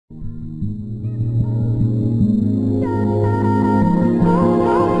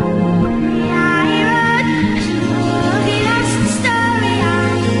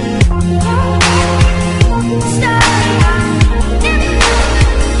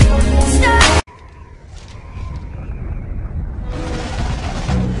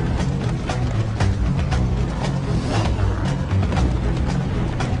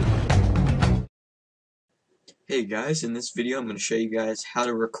Hey guys, in this video I'm going to show you guys how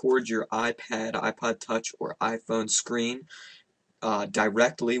to record your iPad, iPod Touch, or iPhone screen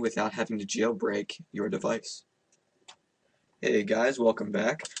directly without having to jailbreak your device. Hey guys, welcome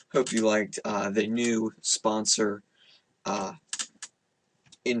back. Hope you liked the new sponsor uh,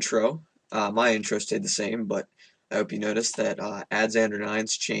 intro. My intro stayed the same, but I hope you noticed that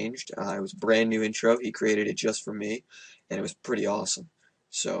Adzander9's changed. It was a brand new intro. He created it just for me, and it was pretty awesome.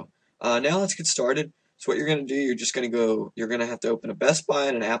 So now let's get started. So what you're going to do, you're going to have to open a Best Buy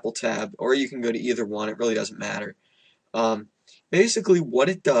and an Apple tab, or you can go to either one. It really doesn't matter. Basically, what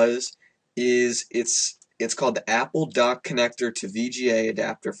it does is it's called the Apple Dock Connector to VGA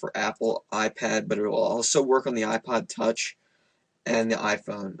adapter for Apple iPad, but it will also work on the iPod Touch and the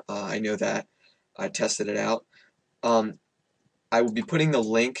iPhone. I know that. I tested it out. I will be putting the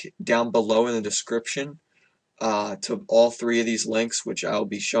link down below in the description to all three of these links, which I'll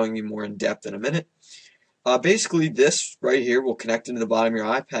be showing you more in depth in a minute. Basically, this right here will connect into the bottom of your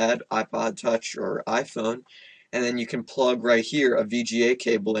iPad, iPod Touch, or iPhone, and then you can plug right here a VGA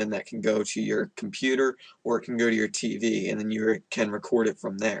cable in that can go to your computer or it can go to your TV, and then you can record it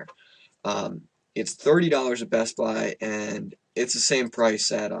from there. It's $30 at Best Buy, and it's the same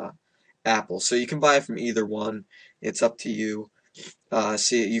price at Apple, so you can buy it from either one. It's up to you.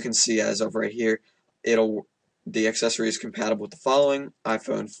 You can see as of right here, the accessory is compatible with the following: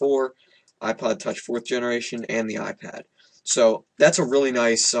 iPhone 4, iPod Touch 4th generation, and the iPad. So that's a really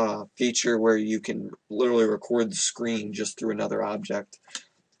nice feature where you can literally record the screen just through another object.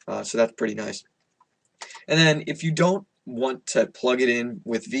 So that's pretty nice. And then if you don't want to plug it in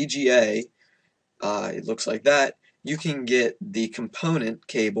with VGA, it looks like that, you can get the component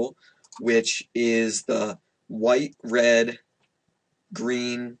cable, which is the white, red,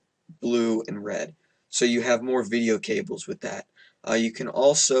 green, blue, and red. So you have more video cables with that. You can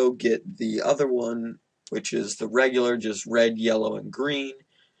also get the other one, which is the regular, just red, yellow, and green,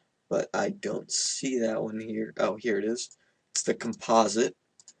 but I don't see that one here. Oh, here it is. It's the composite,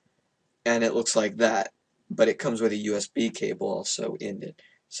 and it looks like that, but it comes with a USB cable also in it.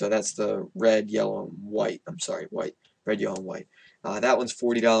 So that's the red, yellow, and white. I'm sorry, white. Red, yellow, and white. That one's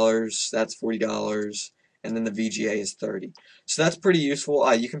 $40. That's $40. And then the VGA is $30. So that's pretty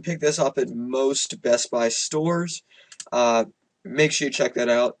useful. You can pick this up at most Best Buy stores. Make sure you check that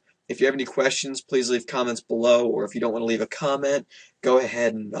out. If you have any questions, please leave comments below, or if you don't want to leave a comment, go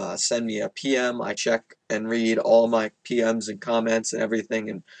ahead and send me a PM. I check and read all my PMs and comments and everything,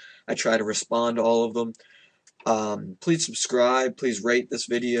 and I try to respond to all of them. Please subscribe. Please rate this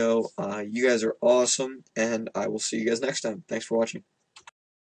video. You guys are awesome, and I will see you guys next time. Thanks for watching.